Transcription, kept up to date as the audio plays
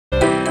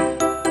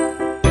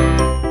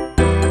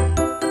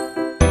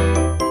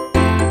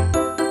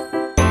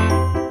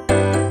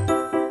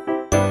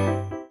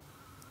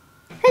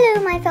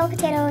fellow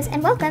potatoes,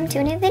 and welcome to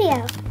a new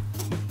video.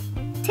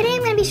 Today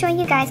I'm going to be showing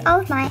you guys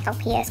all of my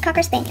LPS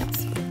Cocker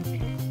Spaniels.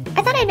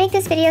 I thought I'd make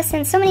this video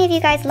since so many of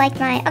you guys liked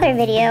my other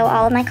video,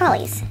 all of my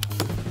collies.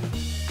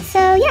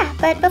 So yeah,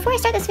 but before I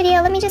start this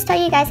video, let me just tell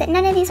you guys that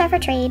none of these are for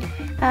trade.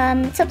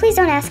 So please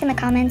don't ask in the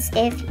comments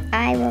if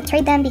I will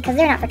trade them because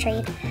they're not for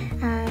trade.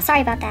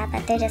 Sorry about that,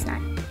 but they're just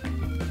not.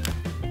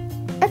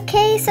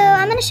 Okay, so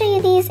I'm going to show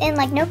you these in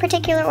like no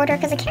particular order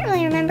because I can't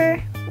really remember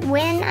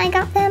when I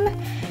got them.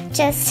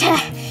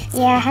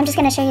 Yeah, I'm just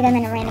going to show you them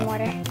in a random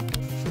order.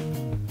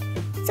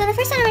 So the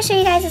first one I'm going to show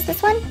you guys is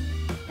this one.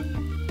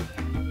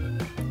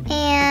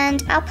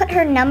 And I'll put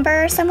her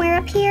number somewhere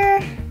up here.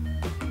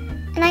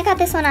 And I got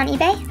this one on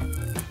eBay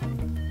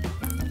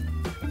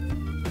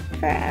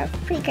for a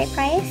pretty great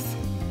price.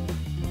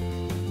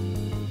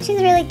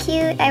 She's really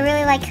cute. I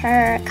really like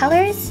her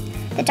colors.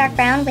 The dark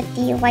brown with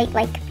the light,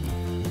 like,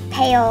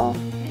 pale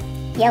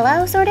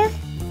yellow, sort of.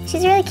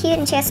 She's really cute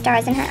and she has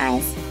stars in her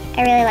eyes.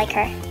 I really like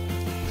her.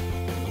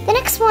 The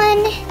next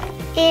one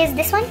is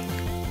this one,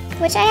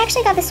 which I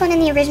actually got this one in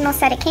the original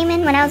set it came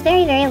in when I was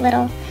very, very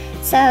little.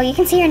 So you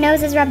can see her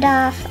nose is rubbed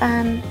off.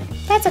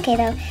 That's okay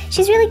though.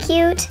 She's really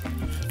cute.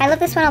 I love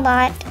this one a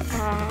lot,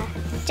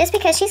 just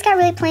because she's got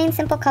really plain,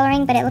 simple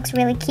coloring, but it looks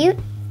really cute.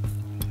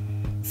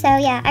 So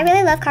yeah, I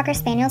really love Cocker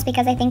Spaniels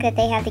because I think that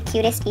they have the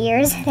cutest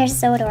ears. They're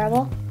so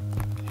adorable.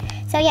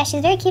 So yeah,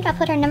 she's very cute. I'll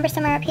put her number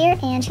somewhere up here,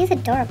 and she's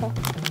adorable.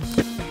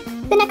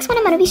 The next one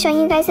I'm going to be showing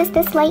you guys is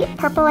this light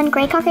purple and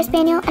gray Cocker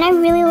Spaniel, and I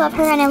really love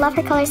her, and I love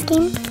her color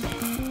scheme.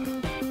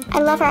 I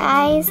love her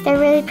eyes. They're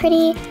really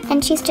pretty,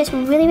 and she's just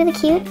really, really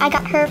cute. I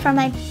got her for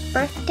my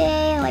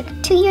birthday like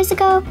 2 years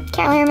ago.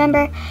 Can't really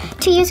remember.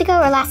 2 years ago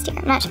or last year,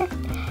 I'm not sure.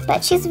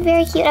 But she's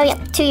very cute. Oh yeah,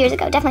 2 years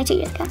ago, definitely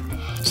 2 years ago.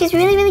 She's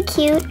really, really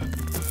cute,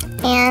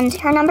 and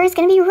her number is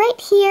going to be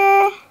right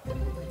here.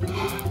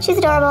 She's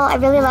adorable. I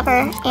really love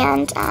her,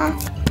 and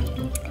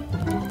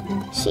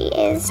she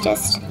is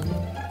just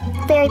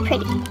very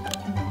pretty.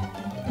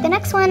 The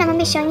next one I'm going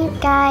to be showing you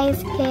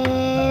guys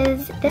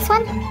is this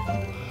one.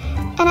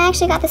 And I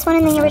actually got this one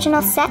in the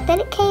original set that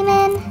it came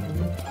in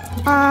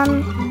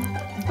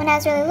when I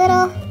was really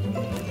little.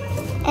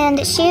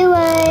 And she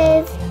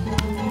was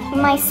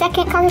my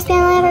second Cocker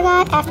Spaniel I ever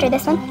got after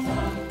this one.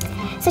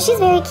 So she's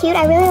very cute.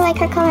 I really like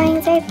her coloring.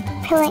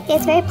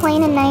 It's very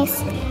plain and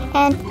nice.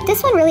 And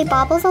this one really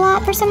bobbles a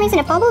lot for some reason.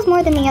 It bobbles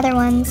more than the other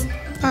ones.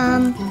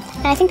 And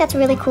I think that's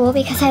really cool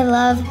because I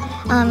love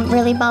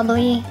really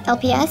bobbly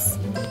LPS.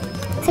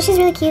 So she's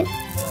really cute.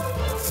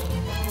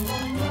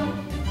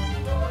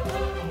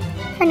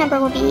 Her number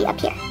will be up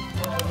here.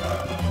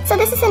 So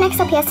this is the next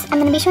LPS I'm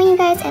going to be showing you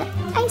guys, and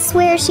I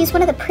swear she's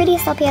one of the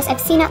prettiest LPS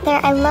I've seen out there.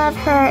 I love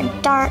her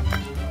dark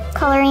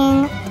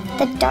coloring,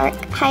 the dark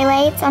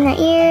highlights on her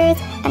ears,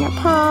 and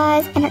her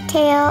paws, and her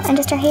tail, and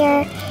just her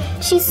hair.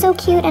 She's so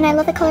cute, and I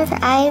love the color of her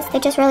eyes. They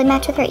just really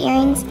match with her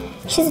earrings.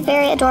 She's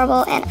very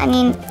adorable, and I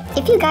mean,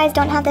 if you guys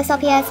don't have this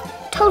LPS,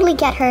 totally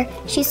get her.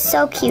 She's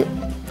so cute.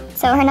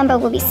 So her number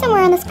will be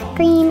somewhere on the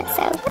screen,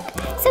 so look,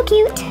 so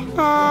cute.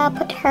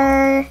 Put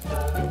her,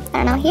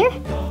 I don't know, here?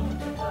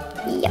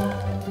 Yep.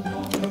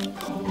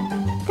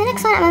 The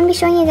next one I'm going to be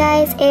showing you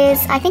guys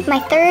is, I think, my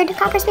third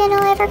Cocker Spaniel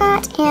I ever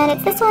got, and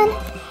it's this one.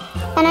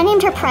 And I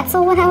named her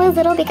Pretzel when I was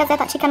little because I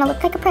thought she kind of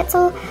looked like a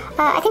pretzel.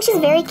 I think she's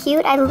very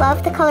cute. I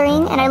love the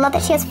coloring, and I love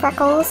that she has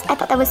freckles. I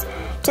thought that was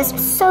just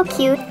so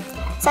cute.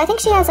 So I think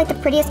she has like the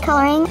prettiest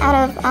coloring out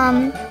of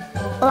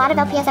a lot of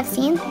LPS I've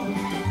seen.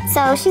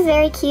 So she's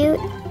very cute.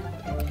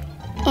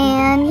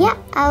 And yeah,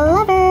 I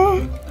love her.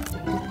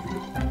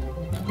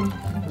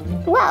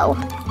 Whoa.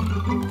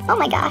 Oh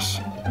my gosh.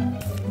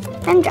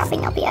 I'm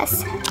dropping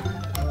LPS.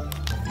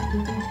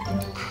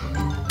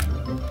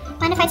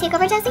 Mind if I take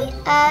over, Jessie?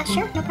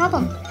 Sure, no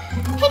problem.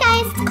 Hey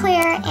guys, it's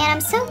Claire, and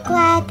I'm so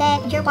glad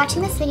that you're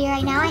watching this video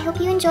right now. I hope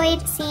you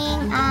enjoyed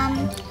seeing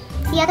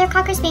the other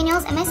Cocker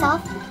Spaniels and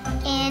myself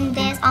in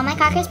this All My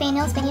Cocker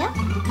Spaniels video.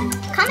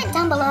 Comment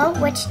down below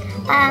which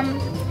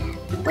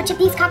of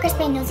these Cocker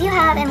Spaniels you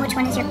have and which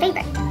one is your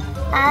favorite.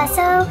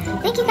 So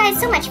thank you guys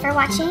so much for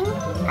watching.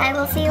 I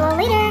will see you all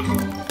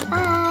later.